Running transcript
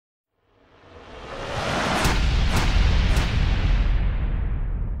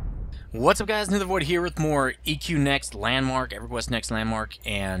What's up, guys? nethervvoid here with more EQ Next Landmark, Everquest Next Landmark,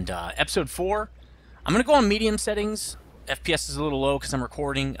 and episode 4. I'm going to go on medium settings. FPS is a little low because I'm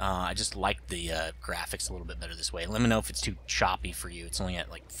recording. I just like the graphics a little bit better this way. Let me know if it's too choppy for you. It's only at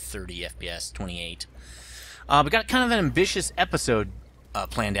like 30 FPS, 28. We got kind of an ambitious episode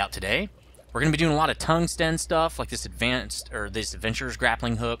planned out today. We're going to be doing a lot of tungsten stuff, like this adventurer's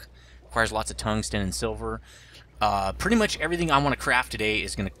grappling hook. Requires lots of tungsten and silver. Pretty much everything I want to craft today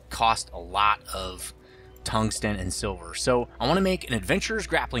is going to cost a lot of tungsten and silver. So I want to make an adventurer's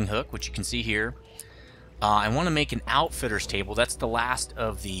grappling hook, which you can see here. I want to make an outfitter's table. That's the last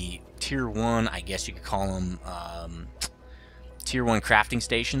of the tier 1, I guess you could call them, tier 1 crafting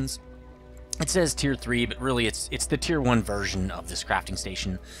stations. It says tier 3, but really it's the tier 1 version of this crafting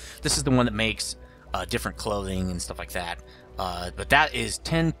station. This is the one that makes different clothing and stuff like that. But that is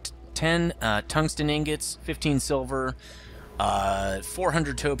 10 tungsten ingots, 15 silver,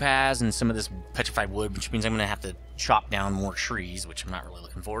 400 topaz, and some of this petrified wood, which means I'm going to have to chop down more trees, which I'm not really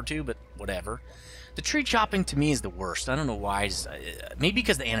looking forward to, but whatever. The tree chopping to me is the worst. I don't know why. Maybe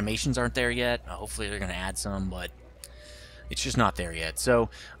because the animations aren't there yet. Hopefully they're going to add some, but it's just not there yet. So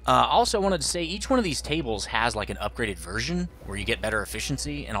also wanted to say each one of these tables has like an upgraded version where you get better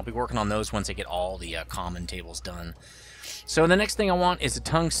efficiency, and I'll be working on those once I get all the common tables done. So the next thing I want is a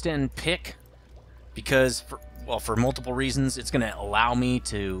tungsten pick, because for multiple reasons. It's going to allow me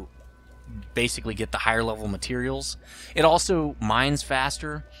to basically get the higher level materials. It also mines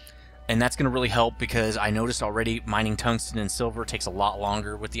faster, and that's going to really help because I noticed already mining tungsten and silver takes a lot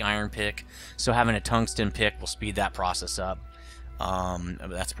longer with the iron pick. So having a tungsten pick will speed that process up.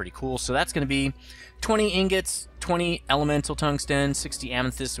 That's pretty cool. So that's going to be 20 ingots, 20 elemental tungsten, 60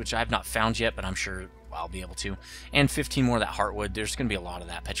 amethyst, which I've not found yet, but I'm sure I'll be able to, and 15 more of that heartwood. There's going to be a lot of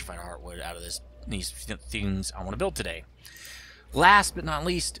that petrified heartwood out of these things I want to build today. Last but not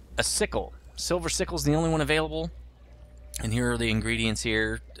least, a sickle. Silver sickle is the only one available, and here are the ingredients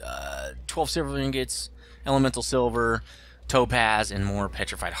here: 12 silver ingots, elemental silver, topaz, and more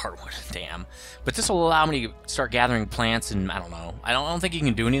petrified heartwood. Damn. But this will allow me to start gathering plants, and I don't know. I don't think you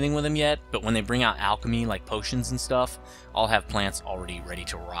can do anything with them yet, but when they bring out alchemy, like potions and stuff, I'll have plants already ready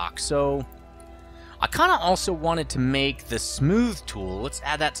to rock. So I kind of also wanted to make the smooth tool. Let's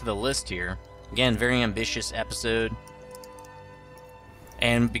add that to the list here. Again, very ambitious episode.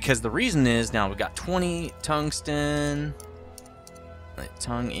 And because the reason is, now we've got 20 tungsten,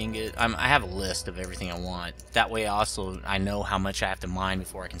 tongue ingot. I have a list of everything I want. That way also I know how much I have to mine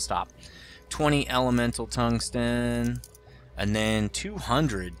before I can stop. 20 elemental tungsten, and then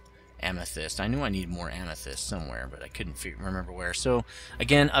 200 amethyst. I knew I needed more amethyst somewhere, but I couldn't remember where. So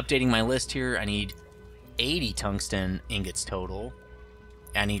again, updating my list here, I need 80 tungsten ingots total.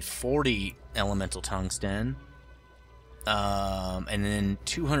 I need 40 elemental tungsten, and then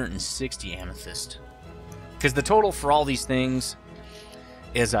 260 amethyst. Because the total for all these things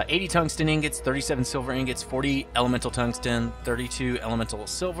is 80 tungsten ingots, 37 silver ingots, 40 elemental tungsten, 32 elemental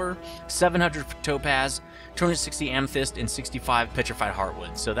silver, 700 topaz, 260 amethyst, and 65 petrified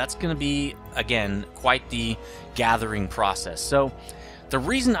heartwood. So that's going to be, again, quite the gathering process. So the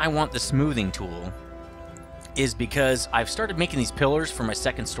reason I want the smoothing tool is because I've started making these pillars for my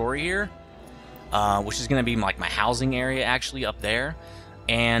second story here, which is going to be like my housing area actually up there,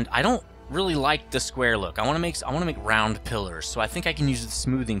 and I don't really like the square look. I want to make round pillars, so I think I can use the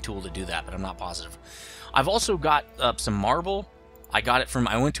smoothing tool to do that, but I'm not positive. I've also got some marble. I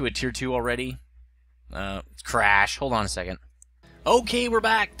went to a tier 2 already. Crash. Hold on a second. Okay, we're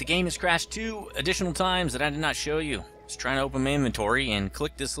back. The game has crashed 2 additional times that I did not show you. I was trying to open my inventory and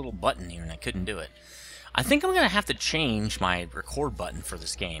click this little button here, and I couldn't do it. I think I'm going to have to change my record button for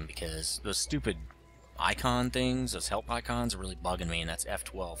this game because those stupid icon things, those help icons, are really bugging me, and that's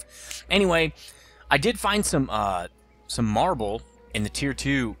F12. Anyway, I did find some marble in the tier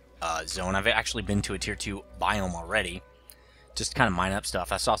 2 zone. I've actually been to a tier 2 biome already, just to kind of mine up stuff.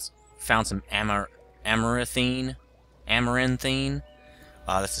 Found some amaranthine.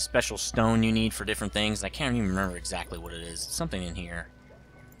 That's a special stone you need for different things. I can't even remember exactly what it is. It's something in here.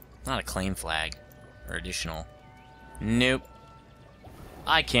 Not a claim flag. Or additional. Nope.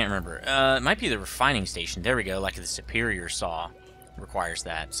 I can't remember. It might be the refining station. There we go. Like the superior saw requires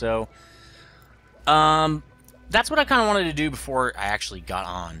that. So, that's what I kind of wanted to do before I actually got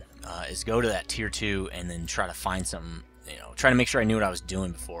on. Is go to that tier 2 and then try to find something. Try to make sure I knew what I was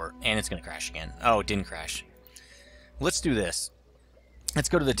doing before. And it's gonna crash again. Oh, it didn't crash. Let's do this. Let's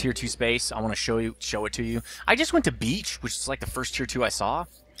go to the tier 2 space. I want to show it to you. I just went to beach, which is like the first tier 2 I saw,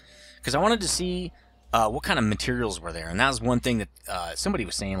 because I wanted to see what kind of materials were there. And that was one thing that somebody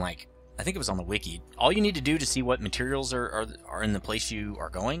was saying, like, I think it was on the wiki. All you need to do to see what materials are in the place you are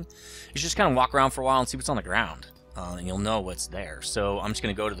going is just kind of walk around for a while and see what's on the ground. And you'll know what's there. So I'm just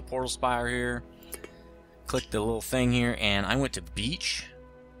going to go to the portal spire here. Click the little thing here, and I went to beach.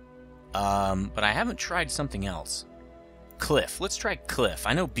 But I haven't tried something else. Cliff. Let's try cliff.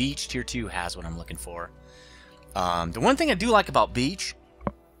 I know beach tier 2 has what I'm looking for. The one thing I do like about beach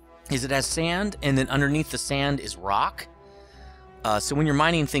is it has sand, and then underneath the sand is rock. So when you're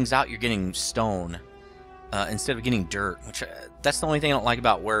mining things out, you're getting stone instead of getting dirt. Which that's the only thing I don't like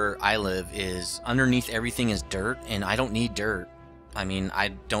about where I live is underneath everything is dirt, and I don't need dirt. I mean, I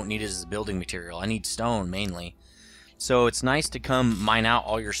don't need it as a building material. I need stone mainly. So it's nice to come mine out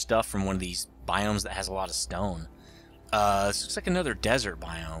all your stuff from one of these biomes that has a lot of stone. This looks like another desert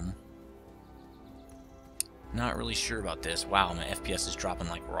biome. Not really sure about this. Wow, my FPS is dropping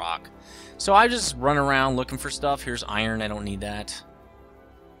like rock. So I just run around looking for stuff. Here's iron. I don't need that.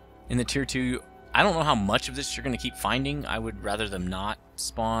 In the tier 2, I don't know how much of this you're going to keep finding. I would rather them not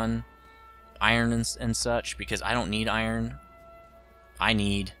spawn iron and such because I don't need iron. I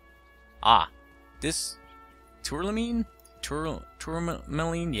need... this tourmaline?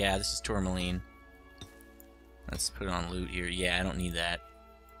 Tourmaline? Yeah, this is tourmaline. Let's put it on loot here. Yeah, I don't need that.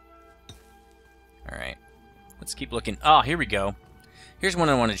 Alright. Let's keep looking. Oh, here we go. Here's one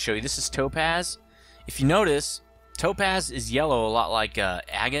I wanted to show you. This is topaz. If you notice, topaz is yellow a lot like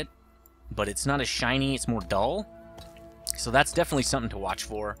agate, but it's not as shiny. It's more dull. So that's definitely something to watch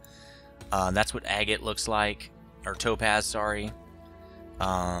for. That's what agate looks like. Or topaz, sorry.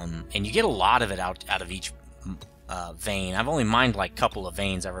 And you get a lot of it out of each vein. I've only mined like a couple of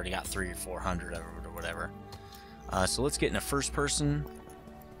veins. I've already got 300 or 400 or whatever. So let's get in a first person.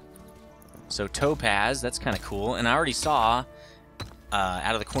 So topaz, that's kind of cool. And I already saw,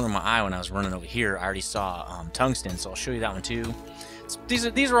 out of the corner of my eye when I was running over here, I already saw tungsten, so I'll show you that one too.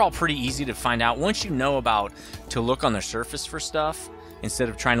 These are all pretty easy to find out. Once you know about to look on the surface for stuff, instead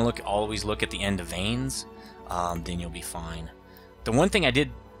of trying to always look at the end of veins, then you'll be fine. The one thing I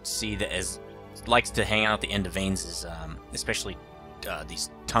did see that likes to hang out at the end of veins is, especially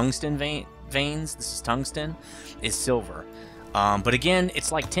these tungsten veins, this is tungsten, is silver. But again,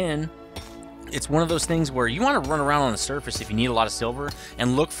 it's like tin. It's one of those things where you want to run around on the surface if you need a lot of silver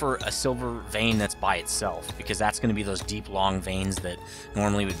and look for a silver vein that's by itself, because that's going to be those deep, long veins that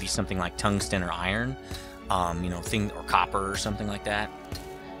normally would be something like tungsten or iron, you know, or copper or something like that.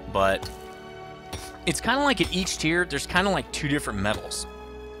 But it's kind of like at each tier, there's kind of like two different metals.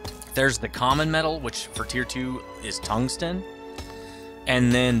 There's the common metal, which for tier 2 is tungsten,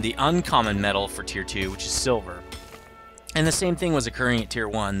 and then the uncommon metal for tier 2, which is silver. And the same thing was occurring at tier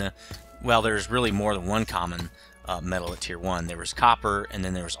 1. Well, there's really more than one common metal at tier 1. There was copper, and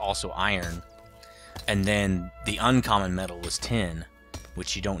then there was also iron. And then the uncommon metal was tin,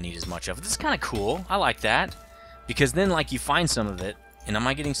 which you don't need as much of. This is kind of cool. I like that. Because then, like, you find some of it. And am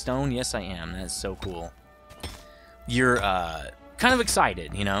I getting stone? Yes, I am. That's so cool. You're kind of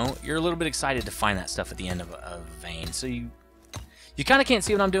excited, you know? You're a little bit excited to find that stuff at the end of a vein. So you kind of can't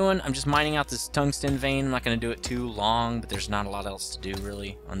see what I'm doing. I'm just mining out this tungsten vein. I'm not going to do it too long, but there's not a lot else to do,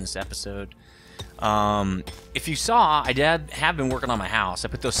 really, on this episode. If you saw, I have been working on my house. I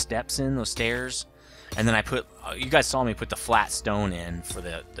put those steps in, those stairs, and then I put, you guys saw me put the flat stone in for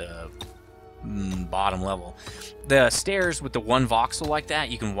the bottom level. The stairs with the 1 voxel like that,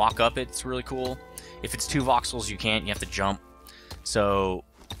 you can walk up it. It's really cool. If it's 2 voxels, you can't. You have to jump. So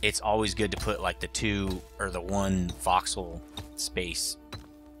it's always good to put like the 2 or the 1 voxel space.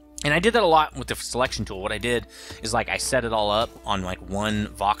 And I did that a lot with the selection tool. What I did is like I set it all up on like 1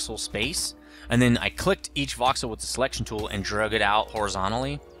 voxel space, and then I clicked each voxel with the selection tool and drug it out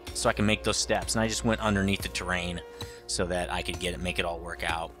horizontally so I can make those steps. And I just went underneath the terrain so that I could make it all work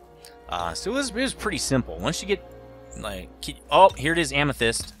out. So it was pretty simple. Once you get like, oh, here it is,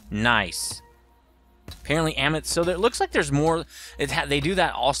 amethyst. Nice. Apparently amethyst. So it looks like there's more. They do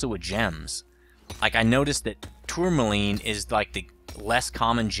that also with gems. Like I noticed that tourmaline is like the less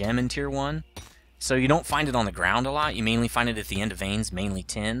common gem in tier 1. So you don't find it on the ground a lot. You mainly find it at the end of veins, mainly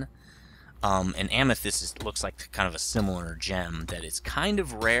tin. And amethyst looks like kind of a similar gem that is kind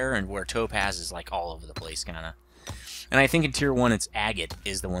of rare, and where topaz is like all over the place kind of. And I think in tier 1 it's agate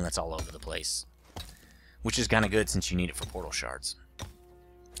is the one that's all over the place, which is kind of good since you need it for portal shards.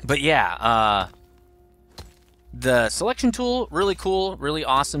 But yeah, the selection tool, really cool, really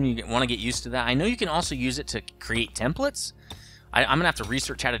awesome. You want to get used to that. I know you can also use it to create templates. I'm going to have to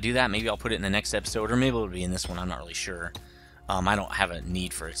research how to do that. Maybe I'll put it in the next episode, or maybe it'll be in this one. I'm not really sure. I don't have a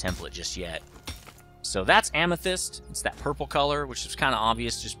need for a template just yet. So that's amethyst. It's that purple color, which is kind of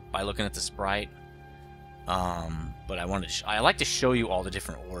obvious just by looking at the sprite. But I like to show you all the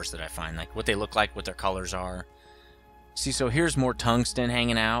different ores that I find, like what they look like, what their colors are. See, so here's more tungsten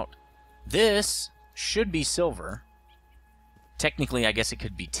hanging out. This should be silver. Technically, I guess it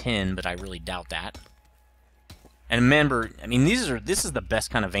could be tin, but I really doubt that. And remember, I mean, this is the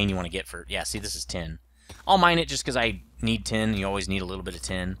best kind of vein you want to get for. Yeah, see, this is tin. I'll mine it just because I need tin. You always need a little bit of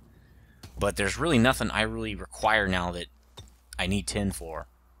tin. But there's really nothing I really require now that I need tin for.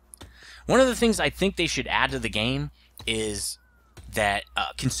 One of the things I think they should add to the game is that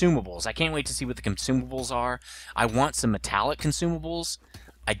consumables. I can't wait to see what the consumables are. I want some metallic consumables.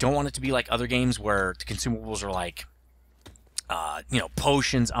 I don't want it to be like other games where the consumables are like, you know,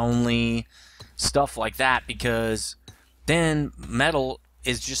 potions only, stuff like that, because then metal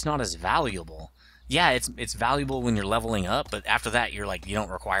is just not as valuable. Yeah, it's valuable when you're leveling up, but after that you're like, you don't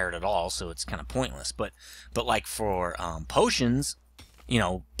require it at all, so it's kind of pointless. But like for potions, you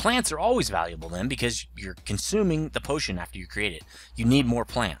know, plants are always valuable then because you're consuming the potion after you create it. You need more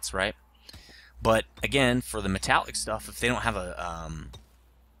plants, right? But again, for the metallic stuff, if they don't have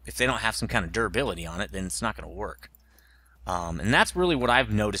some kind of durability on it, then it's not going to work. And that's really what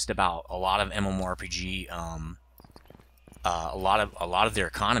I've noticed about a lot of MMORPG. A lot of their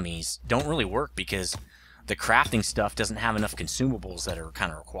economies don't really work because the crafting stuff doesn't have enough consumables that are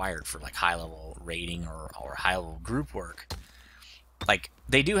kind of required for like high level raiding or high level group work. Like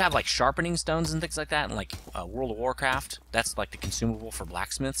they do have like sharpening stones and things like that, and like World of Warcraft, that's like the consumable for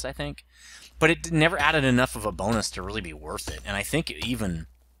blacksmiths, I think. But it never added enough of a bonus to really be worth it, and I think it even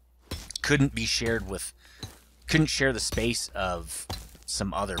couldn't share the space of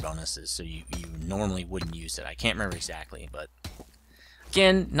some other bonuses, so you normally wouldn't use it. I can't remember exactly, but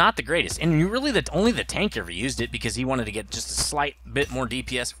again, not the greatest. And you really only the tank ever used it because he wanted to get just a slight bit more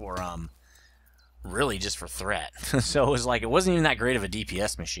DPS for really just for threat. So it was like it wasn't even that great of a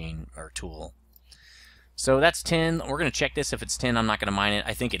DPS machine or tool. So that's tin. We're gonna check this. If it's tin, I'm not gonna mine it.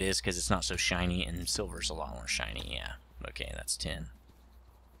 I think it is because it's not so shiny, and silver's a lot more shiny. Yeah. Okay, that's tin.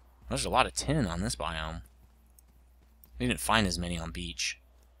 There's a lot of tin on this biome. We didn't find as many on beach.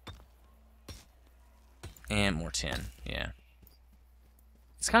 And more tin, yeah.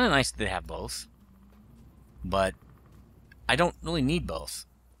 It's kind of nice that they have both. But I don't really need both.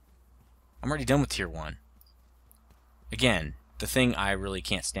 I'm already done with tier 1. Again, the thing I really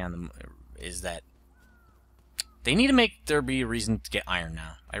can't stand them is that they need to make there be a reason to get iron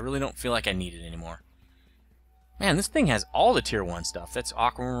now. I really don't feel like I need it anymore. Man, this thing has all the tier 1 stuff. That's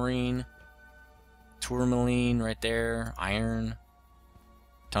aquamarine, tourmaline right there, iron,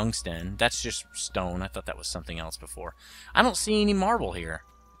 tungsten. That's just stone. I thought that was something else before. I don't see any marble here.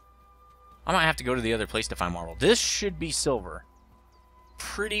 I might have to go to the other place to find marble. This should be silver.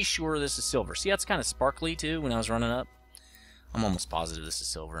 Pretty sure this is silver. See how it's kind of sparkly too when I was running up? I'm almost positive this is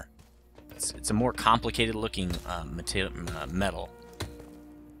silver. It's a more complicated looking metal.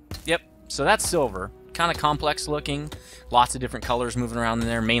 Yep, so that's silver. Kind of complex looking. Lots of different colors moving around in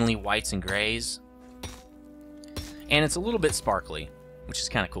there, mainly whites and grays. And it's a little bit sparkly, which is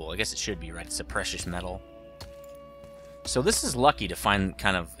kind of cool. I guess it should be, right? It's a precious metal. So this is lucky to find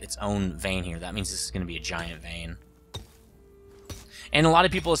kind of its own vein here. That means this is going to be a giant vein. And a lot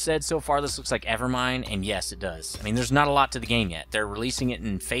of people have said so far this looks like Evermine, and yes, it does. I mean, there's not a lot to the game yet. They're releasing it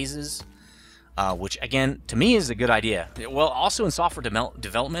in phases, which, again, to me is a good idea. Well, also in software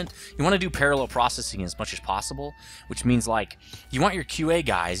development, you want to do parallel processing as much as possible, which means, like, you want your QA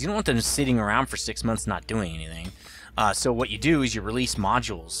guys, you don't want them sitting around for 6 months not doing anything. So what you do is you release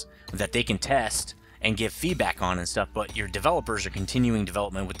modules that they can test and give feedback on and stuff, but your developers are continuing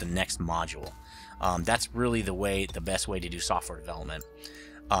development with the next module. That's really the best way to do software development,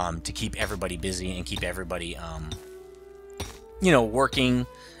 to keep everybody busy and keep everybody, you know, working,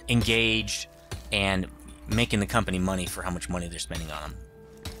 engaged, and making the company money for how much money they're spending on them.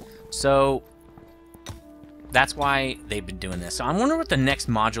 So that's why they've been doing this. So I wonder what the next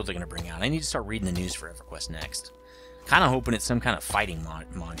module they're going to bring out. I need to start reading the news for Everquest Next. Kind of hoping it's some kind of fighting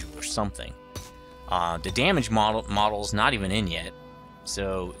module or something. The damage model's not even in yet,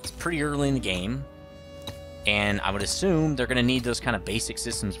 so it's pretty early in the game. And I would assume they're going to need those kind of basic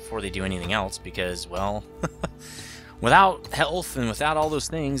systems before they do anything else because, well, without health and without all those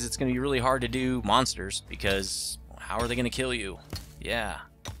things, it's going to be really hard to do monsters because how are they going to kill you? Yeah.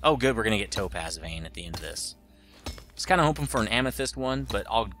 Oh, good, we're going to get Topaz Vein at the end of this. I was kind of hoping for an Amethyst one, but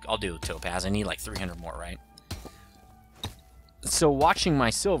I'll do Topaz. I need like 300 more, right? So watching my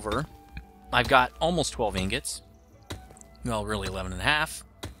silver, I've got almost 12 ingots. Well, really 11 and a half.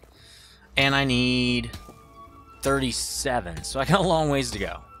 And I need 37, so I got a long ways to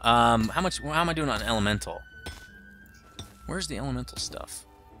go. How am I doing on elemental? Where's the elemental stuff?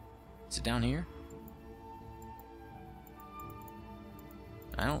 Is it down here?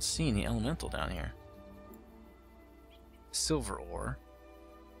 I don't see any elemental down here. Silver ore.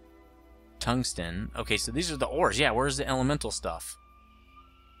 Tungsten. Okay, so these are the ores. Yeah, where's the elemental stuff?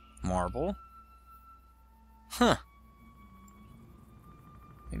 Marble. Huh.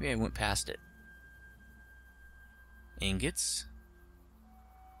 Maybe I went past it. Ingots.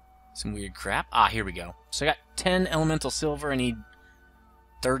 Some weird crap. Ah, here we go. So I got 10 elemental silver. I need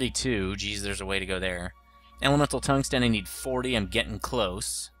 32. Geez, there's a way to go there. Elemental tungsten, I need 40. I'm getting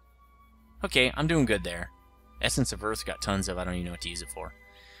close. Okay, I'm doing good there. Essence of Earth, got tons of. I don't even know what to use it for.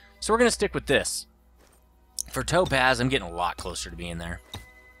 So we're going to stick with this. For topaz, I'm getting a lot closer to being there.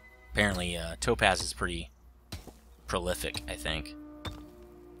 Apparently, topaz is pretty prolific, I think.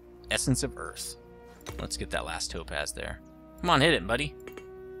 Essence of Earth. Let's get that last topaz there. Come on, hit it, buddy.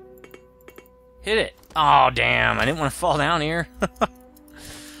 Hit it. Oh, damn. I didn't want to fall down here.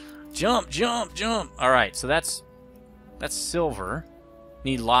 Jump, jump, jump. All right, so that's silver.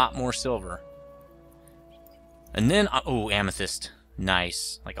 Need a lot more silver. And then, oh, amethyst.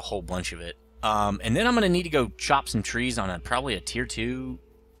 Nice. Like a whole bunch of it. And then I'm going to need to go chop some trees on probably a tier 2.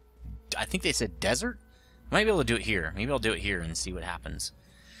 I think they said desert? I might be able to do it here. Maybe I'll do it here and see what happens.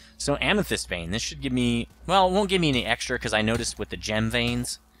 So amethyst vein. This should give me... Well, it won't give me any extra because I noticed with the gem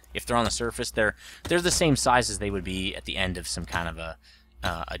veins, if they're on the surface, they're the same size as they would be at the end of some kind of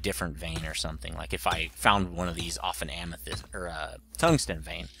a different vein or something. Like if I found one of these off an amethyst or a tungsten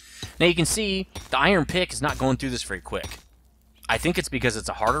vein. Now you can see the iron pick is not going through this very quick. I think it's because it's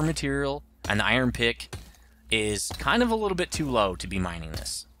a harder material and the iron pick is kind of a little bit too low to be mining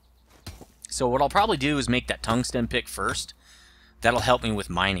this. So what I'll probably do is make that tungsten pick first. That'll help me with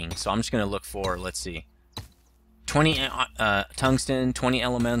mining. So I'm just going to look for, let's see, 20 tungsten, 20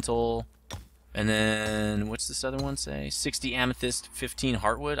 elemental, and then what's this other one say? 60 amethyst, 15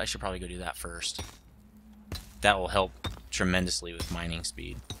 heartwood. I should probably go do that first. That will help tremendously with mining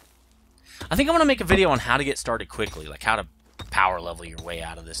speed. I think I want to make a video on how to get started quickly, like how to power level your way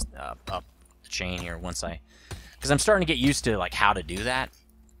out of this up the chain here because I'm starting to get used to like how to do that.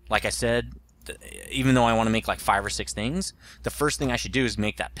 Like I said, even though I want to make like 5 or 6 things, the first thing I should do is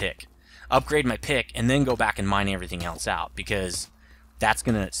make that pick. Upgrade my pick, and then go back and mine everything else out, because that's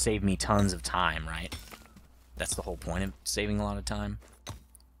going to save me tons of time, right? That's the whole point of saving a lot of time.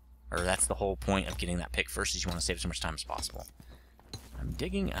 Or that's the whole point of getting that pick first, is you want to save as much time as possible. I'm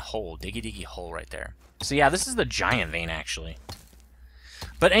digging a hole, diggy hole right there. So yeah, this is the giant vein, actually.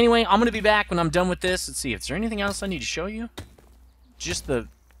 But anyway, I'm going to be back when I'm done with this. Let's see, is there anything else I need to show you? Just the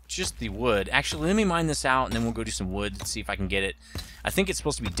wood. Actually, let me mine this out, and then we'll go do some wood and see if I can get it. I think it's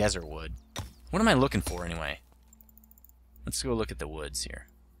supposed to be desert wood. What am I looking for, anyway? Let's go look at the woods here.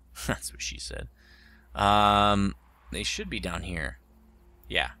 That's what she said. They should be down here.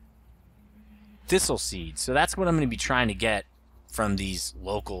 Yeah. Thistle seed. So that's what I'm going to be trying to get from these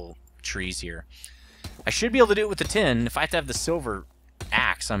local trees here. I should be able to do it with the tin. If I have to have the silver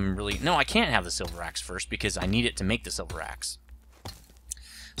axe, I'm really... No, I can't have the silver axe first because I need it to make the silver axe.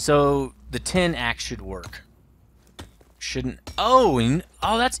 So the tin axe should work. Shouldn't... Oh,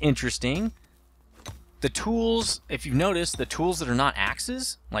 that's interesting. The tools, if you've noticed, the tools that are not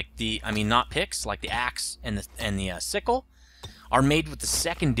axes, like the... I mean, not picks, like the axe and the sickle, are made with the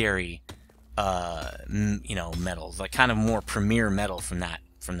secondary, you know, metals, like kind of more premier metal from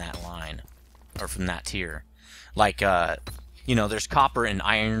that line, or from that tier. Like, you know, there's copper and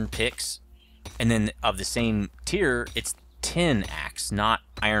iron picks, and then of the same tier, it's tin axe, not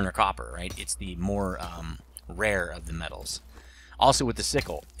iron or copper, right? It's the more rare of the metals. Also with the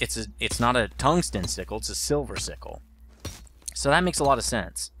sickle, it's not a tungsten sickle, it's a silver sickle. So that makes a lot of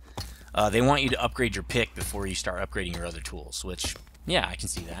sense. They want you to upgrade your pick before you start upgrading your other tools, which, yeah, I can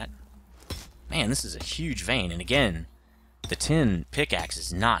see that. Man, this is a huge vein, and again, the tin pickaxe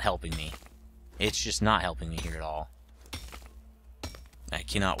is not helping me. It's just not helping me here at all. I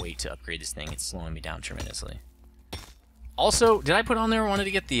cannot wait to upgrade this thing. It's slowing me down tremendously. Also, did I put on there I wanted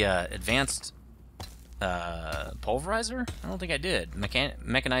to get the advanced pulverizer? I don't think I did.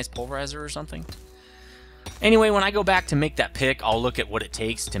 Mechanized pulverizer or something? Anyway, when I go back to make that pick, I'll look at what it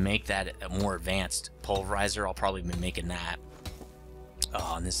takes to make that a more advanced pulverizer. I'll probably be making that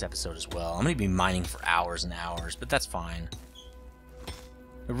in this episode as well. I'm going to be mining for hours and hours, but that's fine.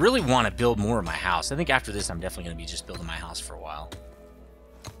 I really want to build more of my house. I think after this, I'm definitely going to be just building my house for a while.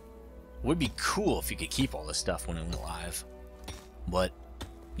 Would be cool if you could keep all this stuff when it went live. But,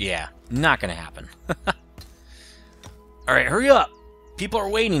 yeah, not going to happen. Alright, hurry up! People are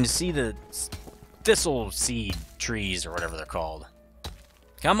waiting to see the thistle seed trees, or whatever they're called.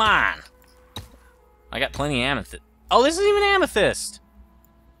 Come on! I got plenty of amethyst. Oh, this isn't even amethyst!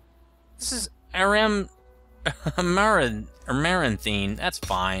 This is RM Amaranthine. That's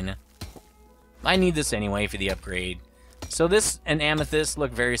fine. I need this anyway for the upgrade. So this and amethyst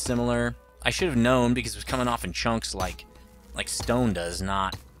look very similar. I should have known because it was coming off in chunks like stone does,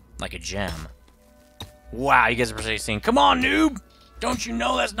 not like a gem. Wow, you guys are probably saying, "Come on, noob! Don't you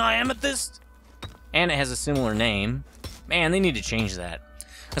know that's not amethyst?" And it has a similar name. Man, they need to change that.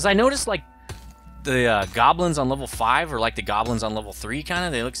 Because I noticed, like, the goblins on level 5 are like the goblins on level 3, kind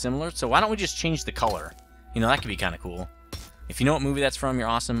of. They look similar. So why don't we just change the color? You know, that could be kind of cool. If you know what movie that's from, you're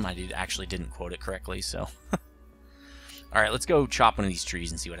awesome. I actually didn't quote it correctly, so... Alright, let's go chop one of these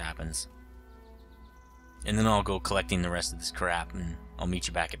trees and see what happens. And then I'll go collecting the rest of this crap, and I'll meet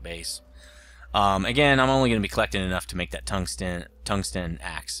you back at base. Again, I'm only going to be collecting enough to make that tungsten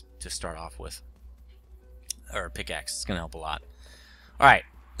axe to start off with. Or pickaxe. It's going to help a lot. Alright,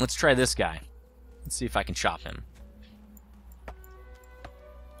 let's try this guy. Let's see if I can chop him.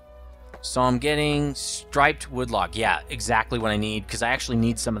 So I'm getting striped wood log. Yeah, exactly what I need, because I actually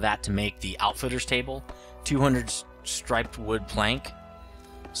need some of that to make the outfitter's table. 200 striped wood plank.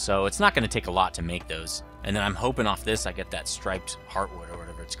 So it's not going to take a lot to make those. And then I'm hoping off this I get that striped heartwood or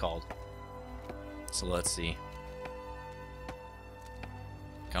whatever it's called. So let's see.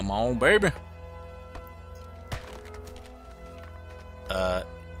 Come on, baby.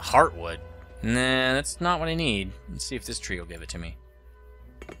 Heartwood. Nah, that's not what I need. Let's see if this tree will give it to me.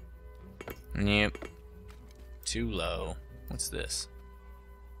 Yep. Too low. What's this?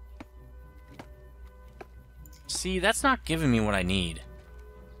 See, that's not giving me what I need.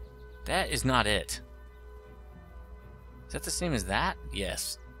 That is not it. Is that the same as that?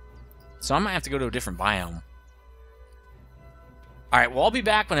 Yes. So I might have to go to a different biome. Alright, well, I'll be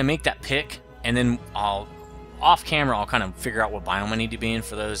back when I make that pick, and then off camera, I'll kind of figure out what biome I need to be in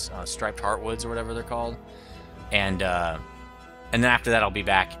for those striped heartwoods or whatever they're called. And then after that, I'll be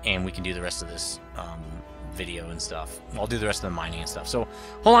back, and we can do the rest of this video and stuff. I'll do the rest of the mining and stuff. So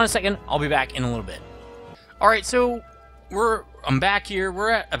hold on a second. I'll be back in a little bit. Alright, so I'm back here. We're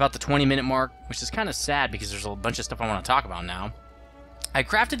at about the 20-minute mark, which is kind of sad because there's a bunch of stuff I want to talk about now. I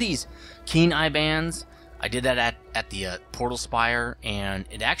crafted these keen eye bands. I did that at the portal spire, and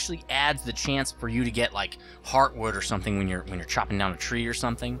it actually adds the chance for you to get like heartwood or something when you're chopping down a tree or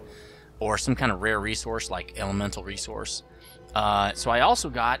something, or some kind of rare resource like elemental resource. So I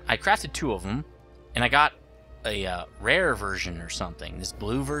crafted 2 of them, and I got a rare version or something. This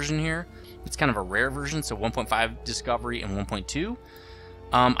blue version here, it's kind of a rare version, so 1.5 discovery and 1.2.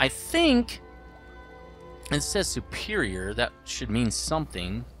 I think it says superior. That should mean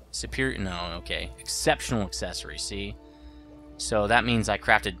something. Superior, no, okay. Exceptional accessory, see? So that means I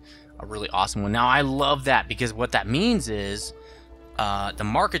crafted a really awesome one. Now, I love that because what that means is the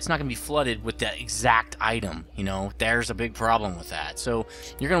market's not going to be flooded with that exact item, you know? There's a big problem with that. So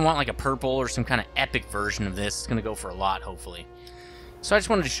you're going to want like a purple or some kind of epic version of this. It's going to go for a lot, hopefully. So I just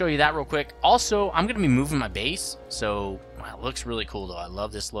wanted to show you that real quick. Also, I'm going to be moving my base. So, wow, it looks really cool, though. I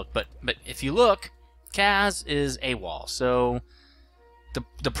love this look. But if you look, Kaz is AWOL. So...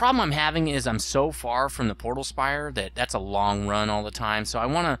 The problem I'm having is I'm so far from the portal spire that's a long run all the time. So I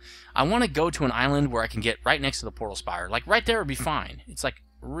wanna go to an island where I can get right next to the portal spire. Like right there would be fine. It's like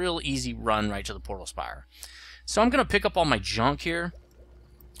a real easy run right to the portal spire. So I'm gonna pick up all my junk here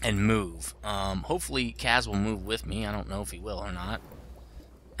and move. Hopefully Kaz will move with me. I don't know if he will or not.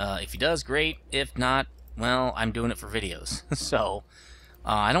 If he does, great. If not, well, I'm doing it for videos. So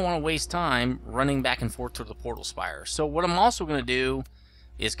I don't want to waste time running back and forth to the portal spire. So what I'm also going to do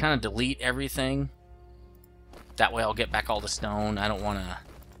is kind of delete everything. That way I'll get back all the stone. I don't want to,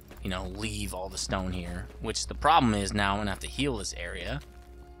 you know, leave all the stone here. Which the problem is now I'm going to have to heal this area.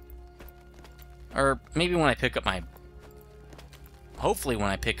 Or maybe when I pick up my... Hopefully when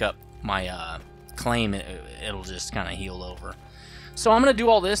I pick up my claim, it'll just kind of heal over. So I'm going to do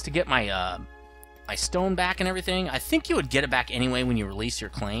all this to get my... my stone back and everything. I think you would get it back anyway when you release your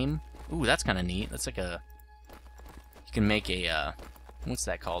claim. Ooh, that's kind of neat. That's like a... You can make a... what's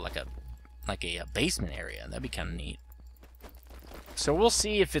that called? Like a basement area. That'd be kind of neat. So we'll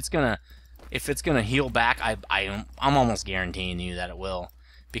see if it's gonna heal back. I'm almost guaranteeing you that it will,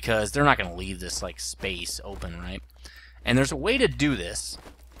 because they're not gonna leave this like space open, right? And there's a way to do this,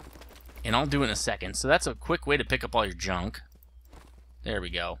 and I'll do it in a second. So that's a quick way to pick up all your junk. There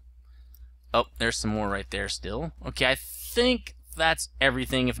we go. Oh, there's some more right there still. Okay, I think that's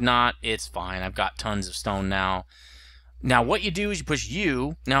everything. If not, it's fine. I've got tons of stone now. Now, what you do is you push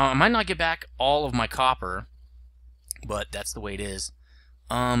U. Now, I might not get back all of my copper, but that's the way it is.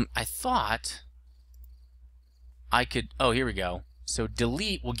 I thought I could... Oh, here we go. So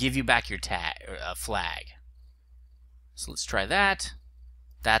delete will give you back your flag. So let's try that.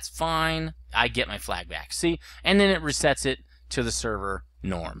 That's fine. I get my flag back. See? And then it resets it to the server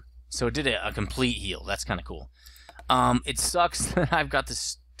norm. So it did a complete heal. That's kind of cool. It sucks that I've got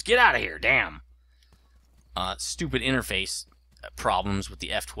this... Get out of here, damn. Stupid interface problems with the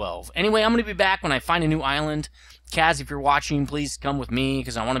F12. Anyway, I'm going to be back when I find a new island. Kaz, if you're watching, please come with me,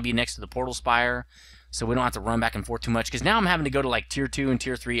 because I want to be next to the portal spire, so we don't have to run back and forth too much, because now I'm having to go to like tier 2 and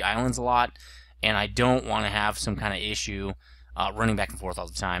tier 3 islands a lot, and I don't want to have some kind of issue running back and forth all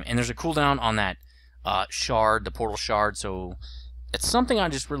the time. And there's a cooldown on that shard, the portal shard, so it's something I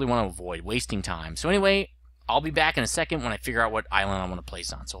just really want to avoid, wasting time. So anyway, I'll be back in a second when I figure out what island I want to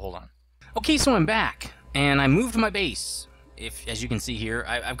place on, so hold on. Okay, so I'm back, and I moved my base. If, as you can see here,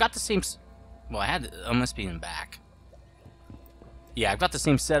 I've got the same... Well, I must be in the back. Yeah, I've got the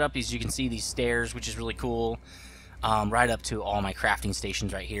same setup. As you can see, these stairs, which is really cool. Right up to all my crafting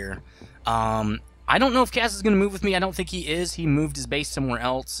stations right here. I don't know if Kaz is going to move with me. I don't think he is. He moved his base somewhere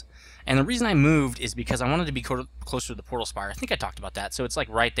else. And the reason I moved is because I wanted to be closer to the portal spire. I think I talked about that. So it's like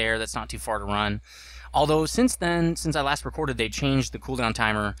right there. That's not too far to run. Although since then, since I last recorded, they changed the cooldown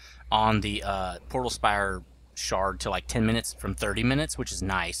timer on the portal spire shard to like 10 minutes from 30 minutes, which is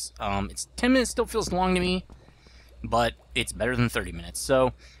nice. It's 10 minutes still feels long to me, but it's better than 30 minutes.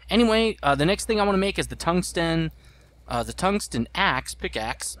 So anyway, the next thing I want to make is the tungsten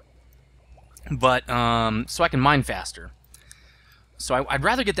pickaxe, but so I can mine faster. So I'd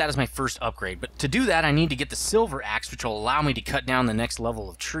rather get that as my first upgrade, but to do that I need to get the silver axe, which will allow me to cut down the next level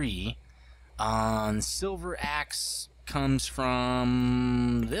of tree. Silver axe comes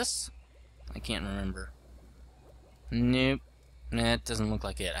from this? I can't remember. Nope. That doesn't look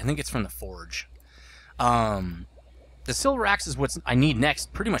like it. I think it's from the forge. The silver axe is what I need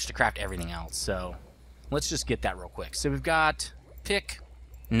next pretty much to craft everything else, so let's just get that real quick. So we've got pick.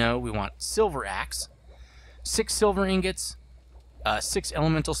 No, we want silver axe. 6 silver ingots. 6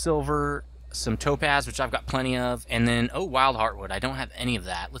 elemental silver. Some topaz, which I've got plenty of. And then, oh, wild heartwood. I don't have any of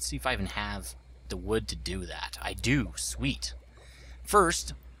that. Let's see if I even have the wood to do that. I do. Sweet.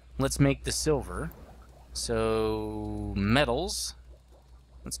 First, let's make the silver. So, metals.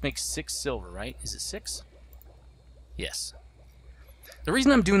 Let's make 6 silver, right? Is it 6? Yes. The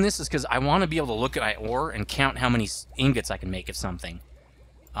reason I'm doing this is because I want to be able to look at my ore and count how many ingots I can make of something.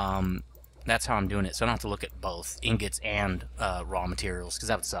 That's how I'm doing it, so I don't have to look at both ingots and raw materials, because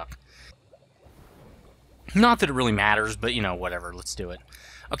that would suck. Not that it really matters, but, you know, whatever. Let's do it.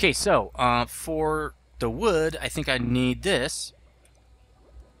 Okay, so, for the wood, I think I need this.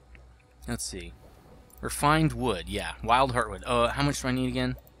 Let's see. Refined wood, yeah. Wild heartwood. How much do I need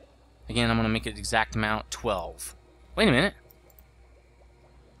again? Again, I'm going to make it exact amount, 12. Wait a minute.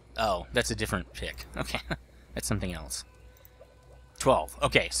 Oh, that's a different pick. Okay, that's something else. 12.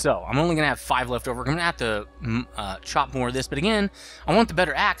 Okay, so I'm only going to have 5 left over. I'm going to have to chop more of this, but again, I want the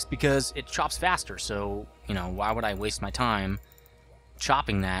better axe because it chops faster, so, you know, why would I waste my time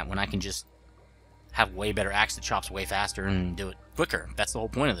chopping that when I can just have way better axe that chops way faster and do it quicker? That's the whole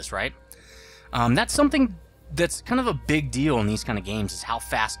point of this, right? That's something that's kind of a big deal in these kind of games, is how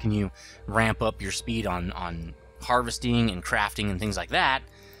fast can you ramp up your speed on harvesting and crafting and things like that.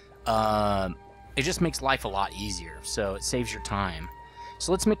 It just makes life a lot easier, so it saves your time.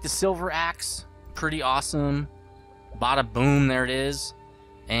 So let's make the silver axe. Pretty awesome. Bada boom, there it is.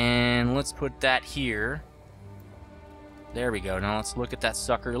 And let's put that here. There we go. Now let's look at that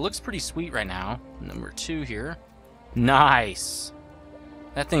sucker. It looks pretty sweet right now. Number 2 here. Nice.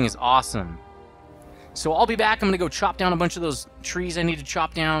 That thing is awesome. So I'll be back. I'm going to go chop down a bunch of those trees I need to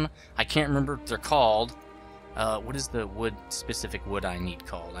chop down. I can't remember what they're called. What is the specific wood I need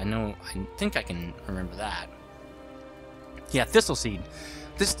called? I think I can remember that. Yeah, thistle seed.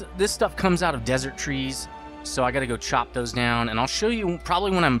 This stuff comes out of desert trees, so I got to go chop those down, and I'll show you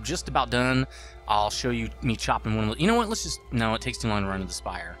probably when I'm just about done. I'll show you me chopping one of those. You know what? Let's just... No, it takes too long to run to the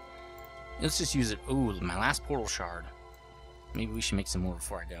spire. Let's just use it. Ooh, my last portal shard. Maybe we should make some more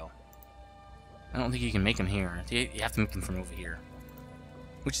before I go. I don't think you can make them here. You have to make them from over here.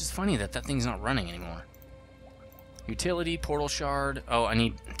 Which is funny that that thing's not running anymore. Utility, portal shard. Oh, I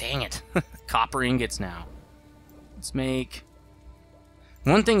need... Dang it. Copper ingots now. Let's make...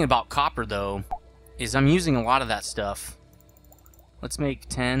 One thing about copper, though, is I'm using a lot of that stuff. Let's make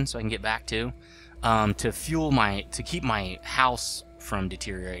 10 so I can get back to fuel my... To keep my house from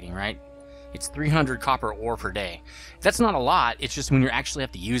deteriorating, right? It's 300 copper ore per day. That's not a lot. It's just when you actually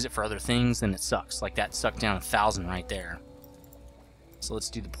have to use it for other things, then it sucks. Like that sucked down 1,000 right there. So let's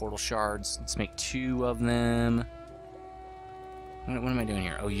do the portal shards. Let's make 2 of them. What am I doing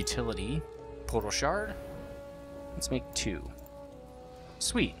here? Oh, utility. Portal shard. Let's make 2.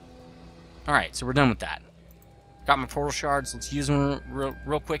 Sweet. Alright, so we're done with that. Got my portal shards. Let's use them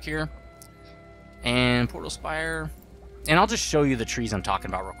real quick here. And portal spire. And I'll just show you the trees I'm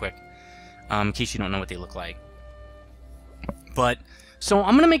talking about real quick, in case you don't know what they look like. But, so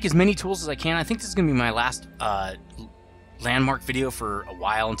I'm going to make as many tools as I can. I think this is going to be my last landmark video for a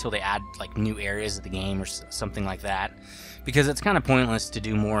while until they add like new areas of the game or something like that. Because it's kind of pointless to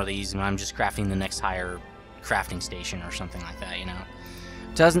do more of these and I'm just crafting the next higher crafting station or something like that, you know.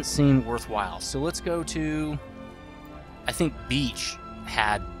 Doesn't seem worthwhile. So let's go to, I think Beach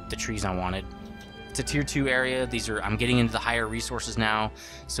had the trees I wanted. It's a tier 2 area. These are, I'm getting into the higher resources now,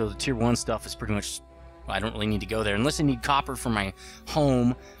 so the tier 1 stuff is pretty much, well, I don't really need to go there unless I need copper for my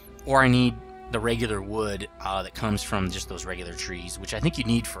home, or I need the regular wood that comes from just those regular trees, which I think you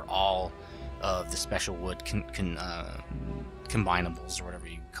need for all of the special wood combinables or whatever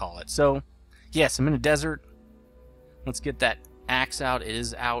you call it. So yes, I'm in a desert. Let's get that axe out. It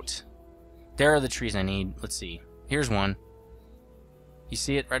is out. There are the trees I need. Let's see. Here's one. You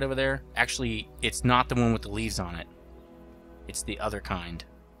see it right over there? Actually, it's not the one with the leaves on it. It's the other kind.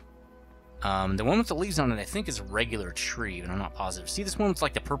 The one with the leaves on it, I think, is a regular tree, but I'm not positive. See this one with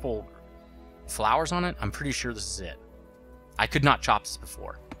like the purple flowers on it? I'm pretty sure this is it. I could not chop this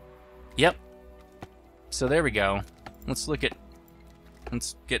before. Yep. So there we go.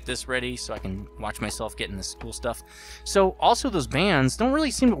 Let's get this ready so I can watch myself getting this cool stuff. So also those bands don't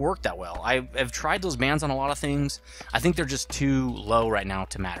really seem to work that well. I've tried those bands on a lot of things. I think they're just too low right now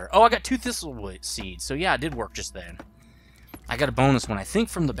to matter. Oh, I got 2 thistlewood seeds. So yeah, it did work just then. I got a bonus one, I think,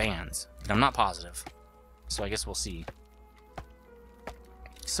 from the bands, but I'm not positive. So I guess we'll see.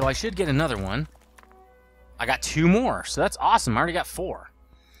 So I should get another one. I got 2 more, so that's awesome. I already got 4.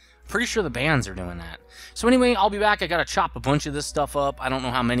 Pretty sure the bands are doing that. So anyway, I'll be back. I gotta chop a bunch of this stuff up. I don't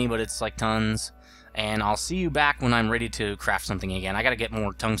know how many, but it's like tons. And I'll see you back when I'm ready to craft something again. I gotta get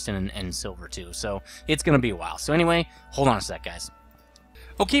more tungsten and silver too, so it's gonna be a while. So anyway, hold on a sec, guys.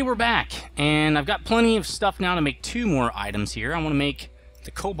 Okay, we're back, and I've got plenty of stuff now to make 2 more items here. I want to make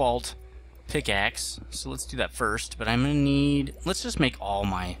the cobalt pickaxe, so let's do that first. But I'm gonna need, let's just make all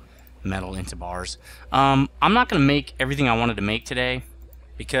my metal into bars. I'm not gonna make everything I wanted to make today,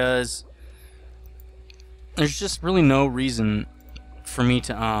 because there's just really no reason for me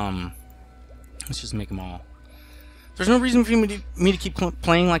to, let's just make them all. There's no reason for me to keep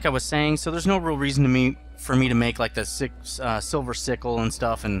playing like I was saying, so there's no real reason for me to make like the silver sickle and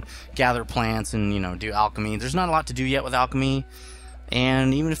stuff and gather plants and, you know, do alchemy. There's not a lot to do yet with alchemy,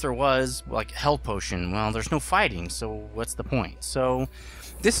 and even if there was, like health potion, well, there's no fighting, so what's the point? So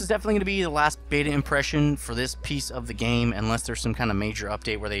this is definitely going to be the last beta impression for this piece of the game, unless there's some kind of major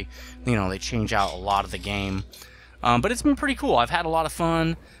update where they, you know, they change out a lot of the game. But it's been pretty cool. I've had a lot of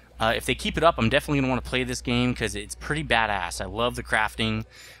fun. If they keep it up, I'm definitely going to want to play this game because it's pretty badass. I love the crafting.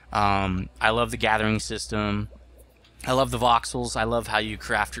 I love the gathering system. I love the voxels. I love how you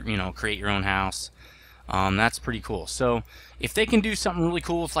craft, you know, create your own house. That's pretty cool. So if they can do something really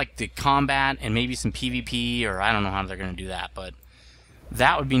cool with like the combat and maybe some PvP, or I don't know how they're going to do that, but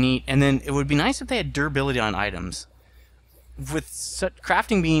that would be neat. And then it would be nice if they had durability on items. With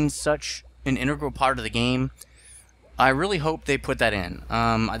crafting being such an integral part of the game, I really hope they put that in.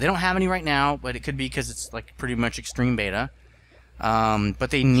 They don't have any right now, but it could be because it's like pretty much extreme beta.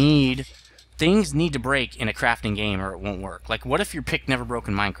 But things need to break in a crafting game or it won't work. Like, what if your pick never broke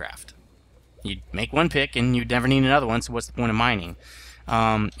in Minecraft? You'd make one pick and you'd never need another one, so what's the point of mining?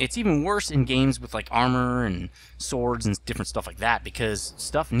 It's even worse in games with like armor and swords and different stuff like that, because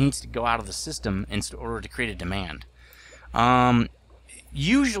stuff needs to go out of the system in order to create a demand.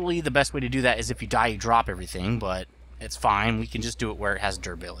 Usually the best way to do that is if you die you drop everything, but it's fine. We can just do it where it has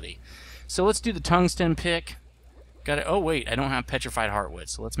durability. So let's do the tungsten pick. Got it. Oh wait, I don't have petrified heartwood,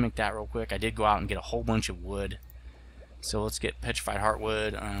 so let's make that real quick. I did go out and get a whole bunch of wood. So let's get petrified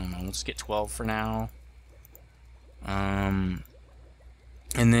heartwood. I don't know, let's get 12 for now. And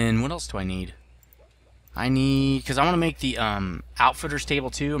then what else do I need? Because I want to make the outfitter's table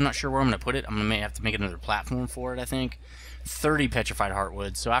too. I'm not sure where I'm going to put it. I'm going to have to make another platform for it, I think. 30 petrified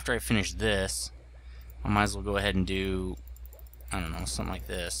heartwood. So after I finish this, I might as well go ahead and do, I don't know, something like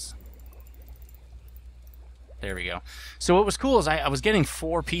this. There we go. So what was cool is I was getting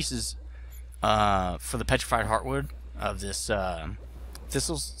 4 pieces for the petrified heartwood of this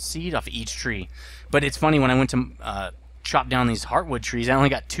thistle seed off of each tree. But it's funny, when I went to chop down these heartwood trees, I only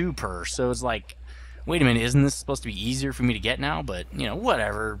got 2 per. So it's like, wait a minute, isn't this supposed to be easier for me to get now? But, you know,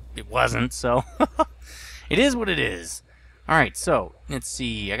 whatever. It wasn't, so it is what it is. Alright, so let's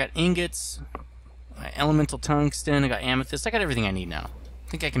see. I got ingots, elemental tungsten, I got amethyst. I got everything I need now. I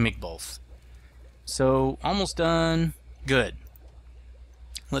think I can make both. So, almost done. Good.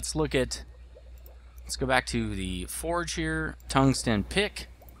 Let's Let's go back to the forge here. Tungsten pick.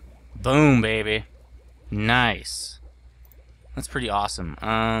 Boom, baby. Nice. That's pretty awesome.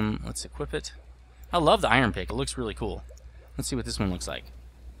 Let's equip it. I love the iron pick. It looks really cool. Let's see what this one looks like.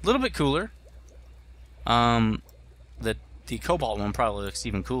 A little bit cooler. The cobalt one probably looks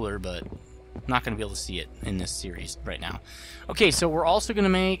even cooler, but I'm not going to be able to see it in this series right now. Okay, so we're also going to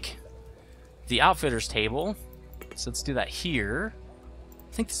make the outfitter's table. So let's do that here.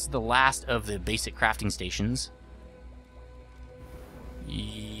 I think this is the last of the basic crafting stations.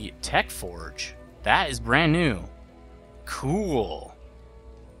 Tech Forge. That is brand new. Cool.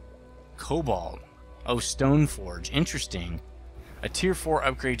 Cobalt. Oh, Stone Forge. Interesting. A tier 4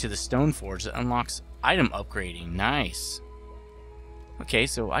 upgrade to the Stone Forge that unlocks item upgrading. Nice. Okay,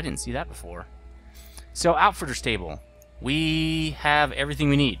 so I didn't see that before. So, outfitter's table. We have everything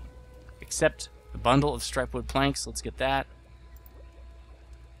we need, except the bundle of striped wood planks. Let's get that.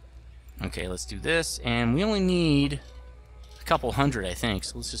 Okay, let's do this, and we only need a couple hundred, I think,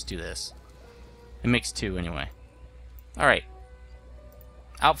 so let's just do this. It makes 2 anyway. Alright.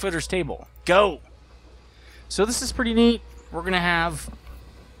 Outfitter's table. Go! So this is pretty neat. We're going to have,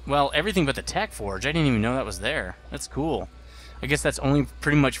 well, everything but the tech forge. I didn't even know that was there. That's cool. I guess that's only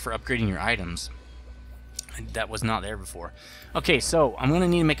pretty much for upgrading your items. That was not there before. Okay, so I'm going to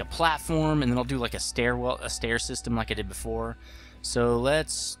need to make a platform, and then I'll do like a stair system like I did before. So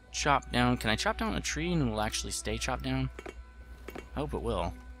let's chop down. Can I chop down a tree and it will actually stay chopped down? I hope it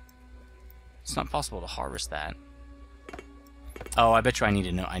will. It's not possible to harvest that. Oh, I bet you I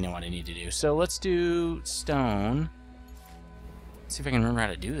know what I need to do. So let's do stone. Let's see if I can remember how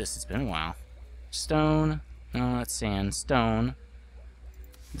to do this. It's been a while. Stone. No, that's sand. Stone.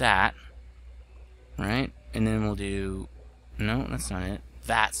 That. Right? And then we'll do... No, that's not it.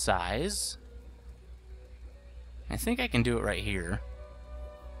 That size. I think I can do it right here.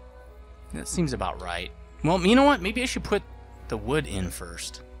 That seems about right. Well, you know what? Maybe I should put the wood in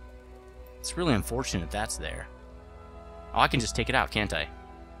first. It's really unfortunate that's there. Oh, I can just take it out, can't I?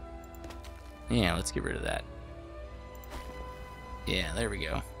 Yeah, let's get rid of that. Yeah, there we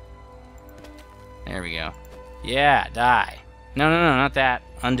go. There we go. Yeah, die. No, not that.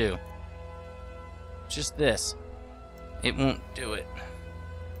 Undo. Just this. It won't do it.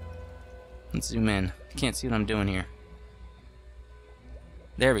 Let's zoom in. I can't see what I'm doing here.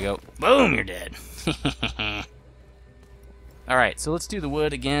 There we go. Boom, you're dead. Alright, so let's do the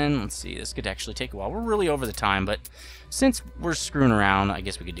wood again. Let's see, this could actually take a while. We're really over the time, but since we're screwing around, I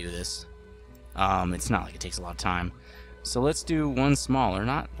guess we could do this. It's not like it takes a lot of time. So let's do one smaller,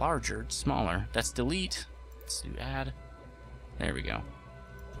 not larger, smaller. That's delete. Let's do add. There we go.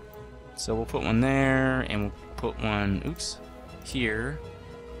 So we'll put one there, and we'll put one, oops, here.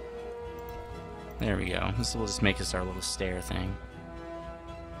 There we go. This will just make us our little stair thing.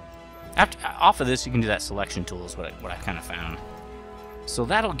 Off of this, you can do that selection tool is what I kind of found. So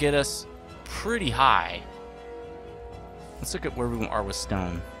that'll get us pretty high. Let's look at where we are with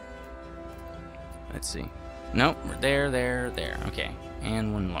stone. Let's see. Nope, we're there. Okay,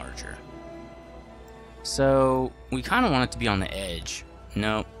 and one larger. So we kind of want it to be on the edge.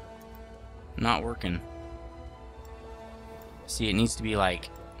 Nope, not working. See, it needs to be like,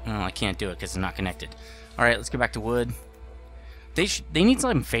 well, I can't do it because it's not connected. All right, let's go back to wood. They need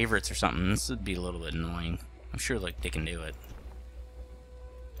some favorites or something. This would be a little bit annoying. I'm sure like they can do it.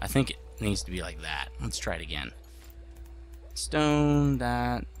 I think it needs to be like that. Let's try it again. Stone,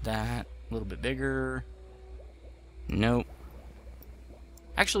 that, a little bit bigger. Nope.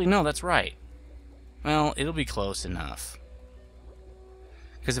 Actually, no, that's right. Well, it'll be close enough.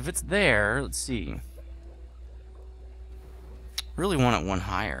 Because if it's there, let's see. Really want it one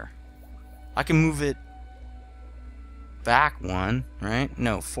higher. I can move it back one, right?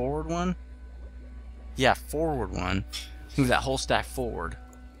 No, forward one? Yeah, forward one. Move that whole stack forward.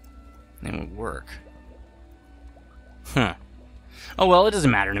 And it would work. Huh. Oh, well, it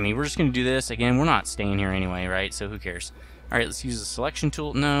doesn't matter to me. We're just going to do this. Again, we're not staying here anyway, right? So who cares? Alright, let's use the selection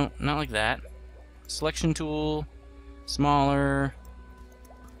tool. No, not like that. Selection tool. Smaller.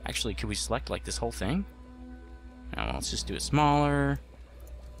 Actually, could we select like this whole thing? No, well, let's just do it smaller.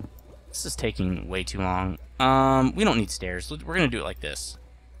 This is taking way too long. We don't need stairs. We're going to do it like this.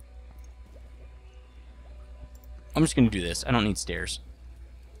 I'm just going to do this. I don't need stairs.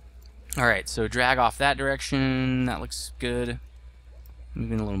 Alright, so drag off that direction. That looks good.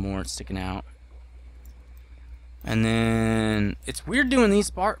 Moving a little more. It's sticking out. And then it's weird doing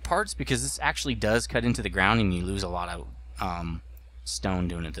these parts because this actually does cut into the ground and you lose a lot of stone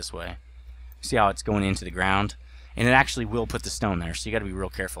doing it this way. See how it's going into the ground? And it actually will put the stone there, so you got to be real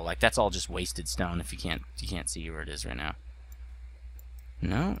careful. Like that's all just wasted stone if you can't see where it is right now.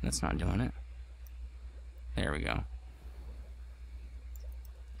 No, that's not doing it. There we go.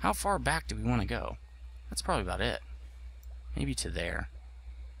 How far back do we want to go? That's probably about it. Maybe to there.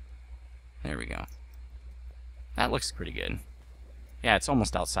 There we go. That looks pretty good. Yeah, it's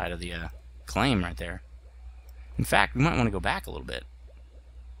almost outside of the claim right there. In fact, we might want to go back a little bit.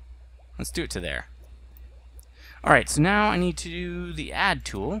 Let's do it to there. Alright, so now I need to do the add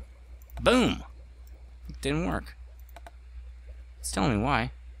tool. Boom! It didn't work. It's telling me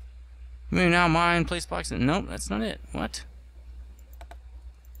why. You may now mine, place blocks. Nope, that's not it. What?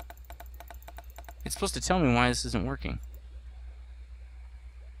 It's supposed to tell me why this isn't working.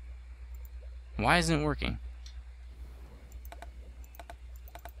 Why isn't it working?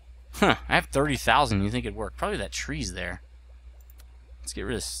 Huh, I have 30,000. You think it'd work? Probably that tree's there. Let's get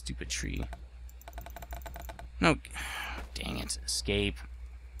rid of this stupid tree. No. Dang it. Escape.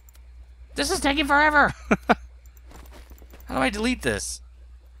 This is taking forever! How do I delete this?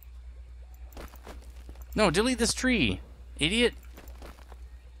 No, delete this tree. Idiot.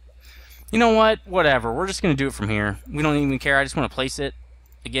 You know what? Whatever. We're just going to do it from here. We don't even care. I just want to place it.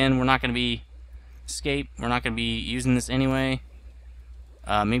 Again, we're not going to be... Escape. We're not going to be using this anyway.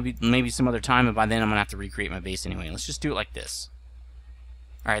 Maybe some other time, but by then I'm going to have to recreate my base anyway. Let's just do it like this.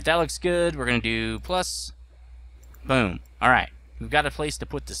 Alright, that looks good. We're going to do plus. Boom. Alright. We've got a place to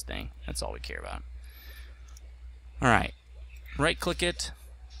put this thing. That's all we care about. Alright. Right-click it.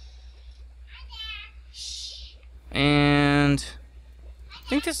 And... I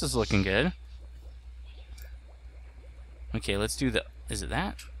think this is looking good. Okay, let's do the... Is it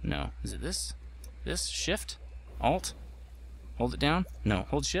that? No. Is it this? This? Shift? Alt? Hold it down? No.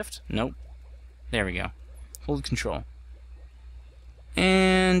 Hold shift? Nope. There we go. Hold control.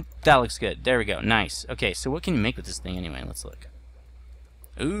 And that looks good. There we go. Nice. Okay, so what can you make with this thing anyway? Let's look.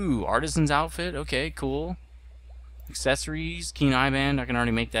 Ooh, artisan's outfit. Okay, cool. Accessories, keen eye band. I can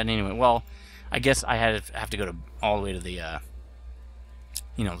already make that anyway. Well, I guess I have to go to all the way to the,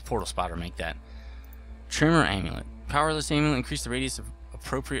 the portal spotter to make that. Trimmer amulet. Powerless amulet. Increase the radius of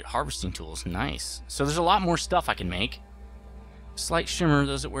appropriate harvesting tools. Nice. So there's a lot more stuff I can make. Slight shimmer.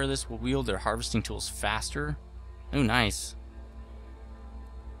 Those that wear this will wield their harvesting tools faster. Oh, nice.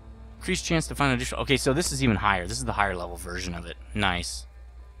 Increased chance to find additional... Okay, so this is even higher. This is the higher level version of it. Nice.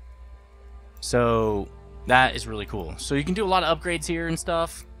 So, that is really cool. So you can do a lot of upgrades here and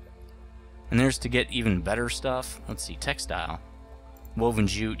stuff. And there's to get even better stuff. Let's see, textile. Woven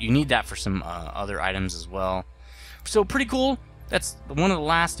jute. You need that for some other items as well. So, pretty cool. That's one of the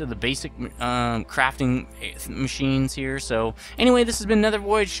last of the basic crafting machines here. So, anyway, this has been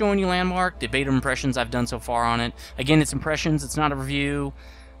nethervvoid showing you Landmark, the beta impressions I've done so far on it. Again, it's impressions. It's not a review.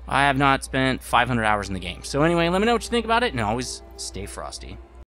 I have not spent 500 hours in the game. So anyway, let me know what you think about it, and always stay frosty.